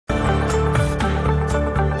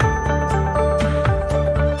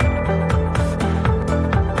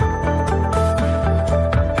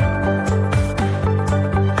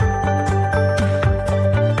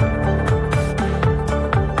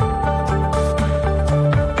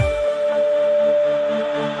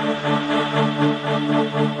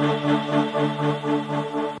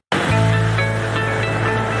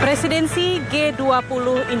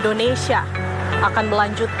G20 Indonesia akan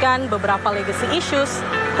melanjutkan beberapa legacy issues,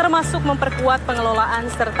 termasuk memperkuat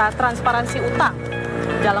pengelolaan serta transparansi utang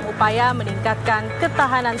dalam upaya meningkatkan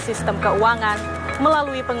ketahanan sistem keuangan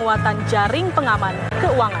melalui penguatan jaring pengaman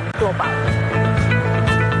keuangan global.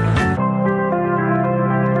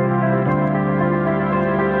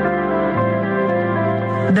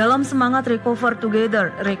 Dalam semangat Recover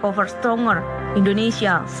Together, Recover Stronger,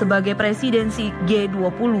 Indonesia sebagai presidensi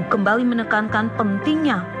G20 kembali menekankan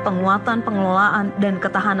pentingnya penguatan pengelolaan dan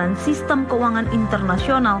ketahanan sistem keuangan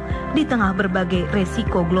internasional di tengah berbagai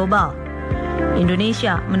resiko global.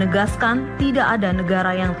 Indonesia menegaskan tidak ada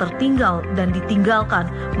negara yang tertinggal dan ditinggalkan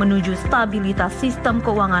menuju stabilitas sistem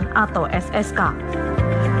keuangan atau SSK.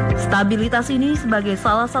 Stabilitas ini sebagai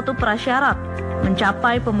salah satu prasyarat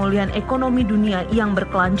mencapai pemulihan ekonomi dunia yang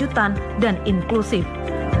berkelanjutan dan inklusif,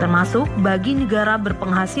 termasuk bagi negara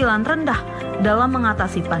berpenghasilan rendah dalam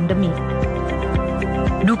mengatasi pandemi.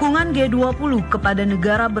 Dukungan G20 kepada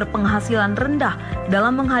negara berpenghasilan rendah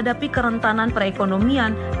dalam menghadapi kerentanan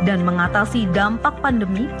perekonomian dan mengatasi dampak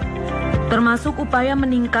pandemi, termasuk upaya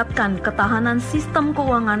meningkatkan ketahanan sistem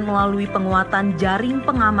keuangan melalui penguatan jaring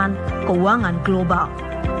pengaman keuangan global.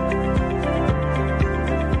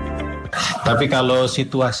 Tapi kalau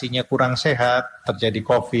situasinya kurang sehat, terjadi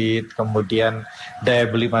COVID, kemudian daya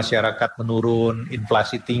beli masyarakat menurun,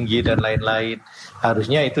 inflasi tinggi dan lain-lain,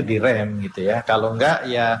 harusnya itu direm gitu ya. Kalau enggak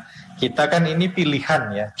ya kita kan ini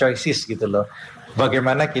pilihan ya, choices gitu loh.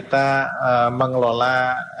 Bagaimana kita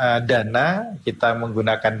mengelola dana, kita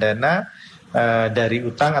menggunakan dana dari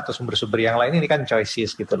utang atau sumber-sumber yang lain, ini kan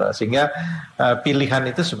choices gitu loh. Sehingga pilihan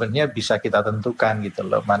itu sebenarnya bisa kita tentukan gitu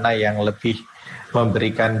loh, mana yang lebih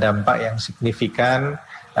memberikan dampak yang signifikan,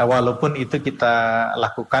 walaupun itu kita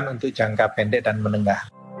lakukan untuk jangka pendek dan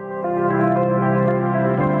menengah.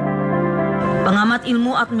 Pengamat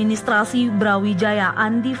ilmu administrasi Brawijaya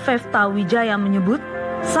Andi Fefta Wijaya menyebut,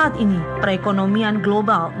 saat ini perekonomian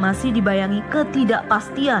global masih dibayangi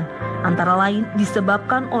ketidakpastian, antara lain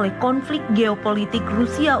disebabkan oleh konflik geopolitik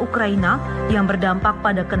Rusia-Ukraina yang berdampak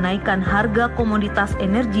pada kenaikan harga komoditas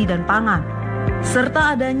energi dan pangan,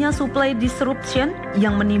 serta adanya supply disruption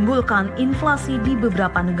yang menimbulkan inflasi di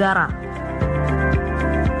beberapa negara.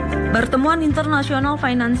 Pertemuan International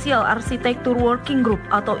Financial Architecture Working Group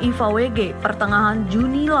atau IFAWG pertengahan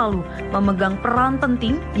Juni lalu memegang peran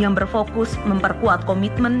penting yang berfokus memperkuat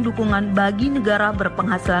komitmen dukungan bagi negara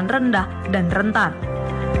berpenghasilan rendah dan rentan.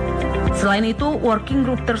 Selain itu, working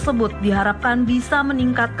group tersebut diharapkan bisa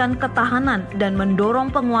meningkatkan ketahanan dan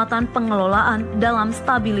mendorong penguatan pengelolaan dalam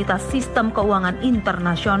stabilitas sistem keuangan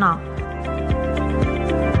internasional.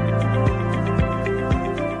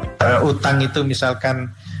 Utang itu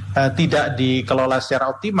misalkan tidak dikelola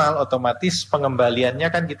secara optimal, otomatis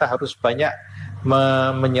pengembaliannya kan kita harus banyak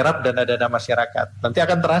menyerap dana-dana masyarakat. Nanti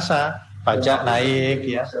akan terasa pajak naik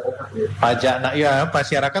ya,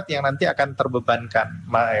 masyarakat yang nanti akan terbebankan,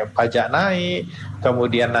 pajak naik,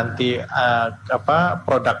 kemudian nanti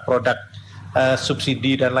produk-produk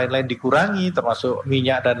subsidi dan lain-lain dikurangi, termasuk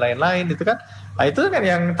minyak dan lain-lain itu kan. Nah, itu kan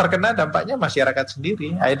yang terkena dampaknya masyarakat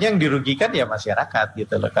sendiri. Akhirnya yang dirugikan ya masyarakat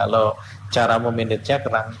gitu loh, kalau cara memanagenya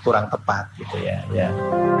kurang tepat gitu ya.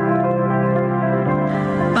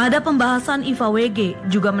 Pada pembahasan IFAWG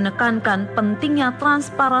juga menekankan pentingnya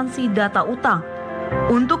transparansi data utang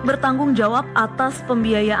untuk bertanggung jawab atas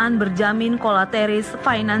pembiayaan berjamin collateralized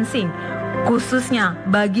financing, khususnya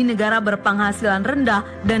bagi negara berpenghasilan rendah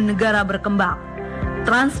dan negara berkembang.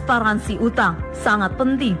 Transparansi utang sangat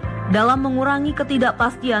penting dalam mengurangi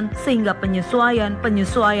ketidakpastian sehingga penyesuaian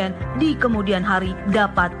di kemudian hari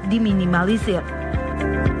dapat diminimalisir.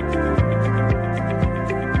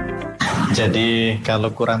 Jadi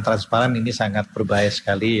kalau kurang transparan ini sangat berbahaya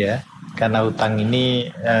sekali ya, karena utang ini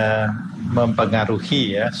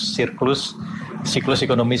mempengaruhi ya siklus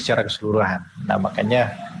ekonomi secara keseluruhan. Nah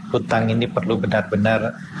makanya hutang ini perlu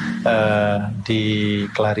benar-benar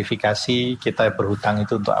diklarifikasi, kita berhutang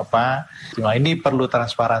itu untuk apa. Nah, ini perlu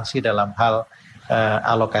transparansi dalam hal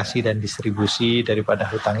alokasi dan distribusi daripada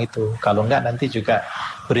hutang itu. Kalau enggak nanti juga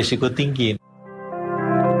berisiko tinggi.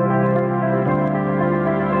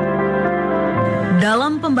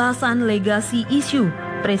 Dalam pembahasan legacy issue,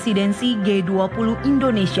 Presidensi G20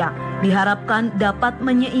 Indonesia diharapkan dapat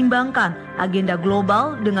menyeimbangkan agenda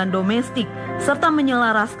global dengan domestik serta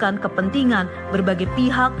menyelaraskan kepentingan berbagai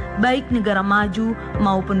pihak baik negara maju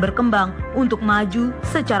maupun berkembang untuk maju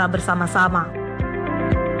secara bersama-sama.